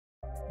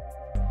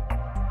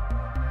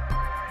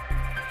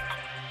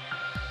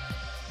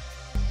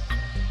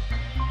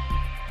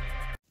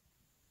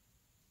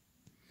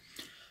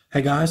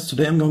Hey guys,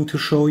 today I'm going to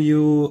show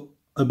you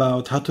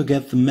about how to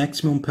get the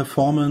maximum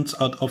performance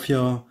out of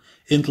your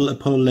Intel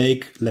Apollo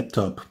Lake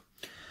laptop.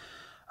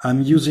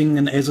 I'm using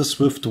an Acer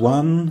Swift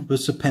 1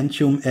 with the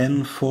Pentium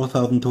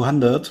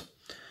N4200.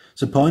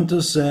 The point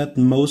is that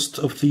most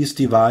of these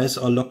devices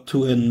are locked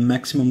to a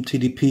maximum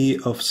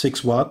TDP of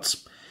 6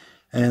 watts,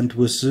 and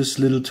with this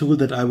little tool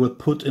that I will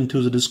put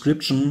into the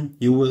description,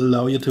 you will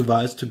allow your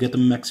device to get a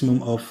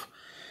maximum of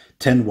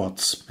 10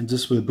 watts, and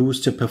this will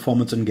boost your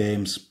performance in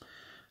games.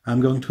 I'm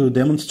going to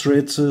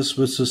demonstrate this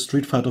with the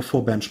Street Fighter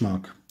IV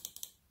benchmark.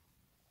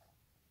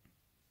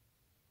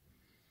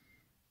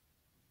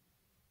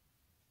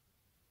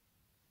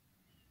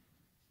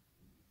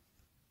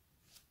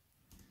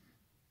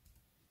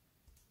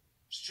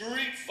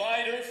 Street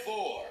Fighter IV.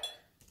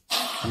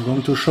 I'm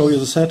going to show you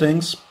the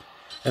settings.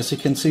 As you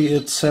can see,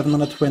 it's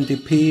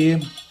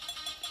 720p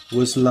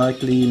with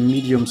likely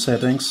medium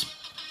settings.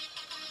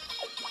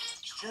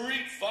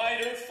 Street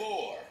Fighter IV.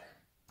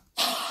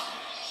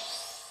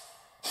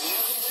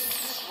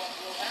 This one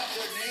will have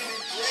their name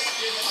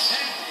engraved in the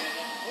champion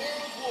of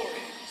World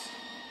Warriors.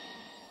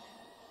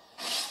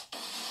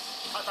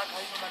 戦い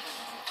の中に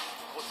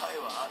答え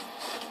はある。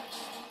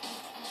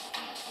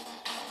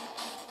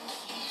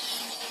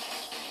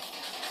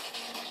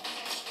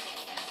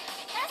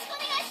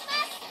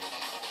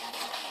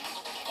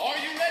Are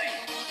you ready?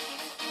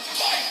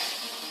 Fight!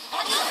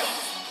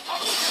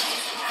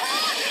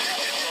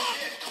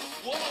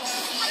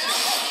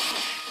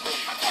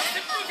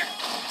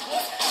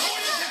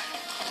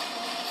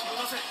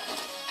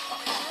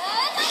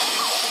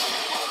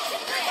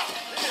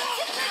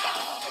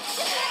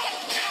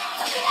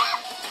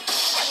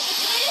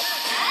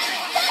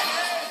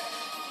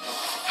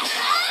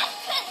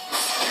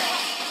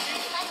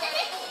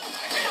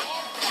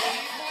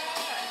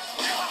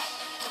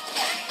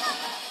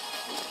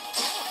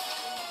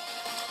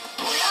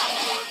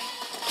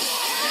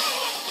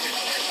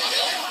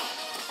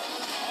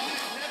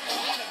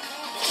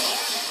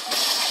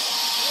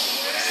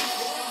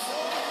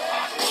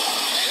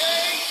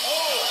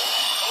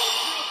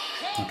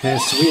 Okay,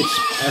 sweet.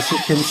 As you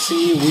can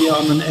see, we are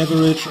on an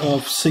average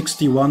of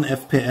 61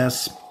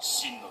 FPS.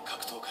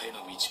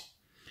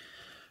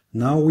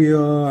 Now we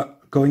are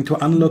going to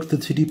unlock the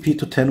TDP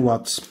to 10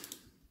 watts.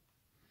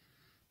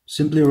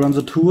 Simply run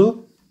the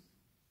tool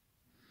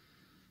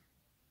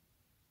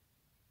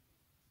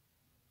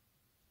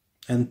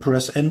and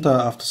press enter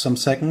after some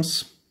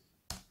seconds.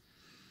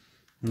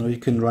 Now you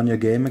can run your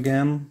game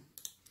again.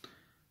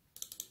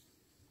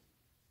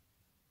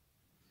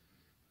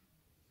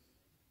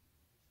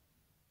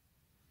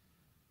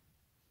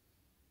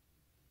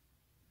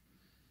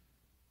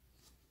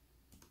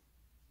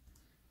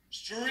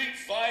 Street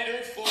Fighter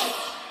IV. The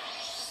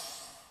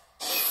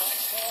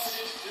fight card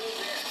is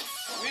filled in.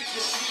 Which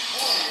of these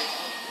warriors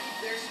will prove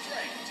their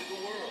strength to the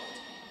world?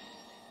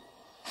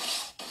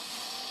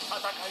 戦い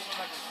の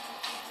中に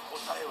答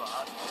えは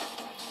ある。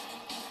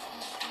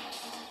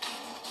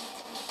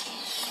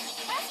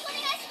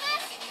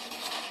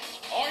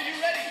Are you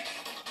ready?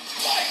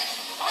 Fight!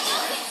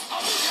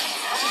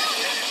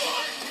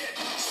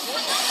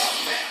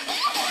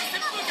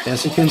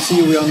 As you can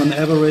see, we are on an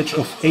average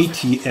of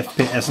 80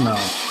 FPS now.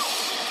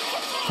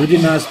 Pretty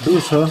nice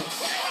boost, huh?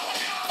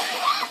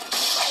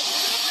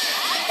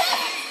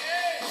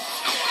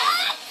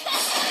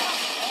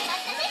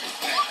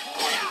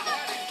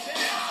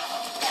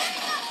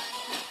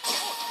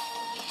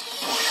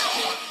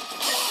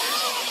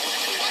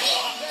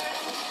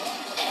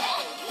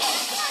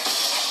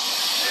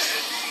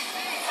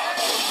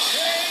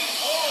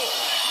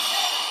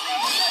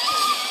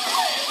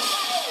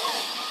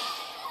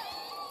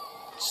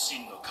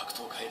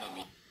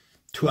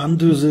 To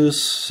undo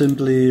this,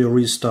 simply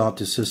restart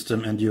the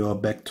system and you are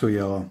back to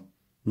your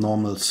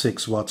normal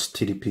 6 watts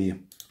TDP.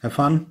 Have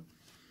fun!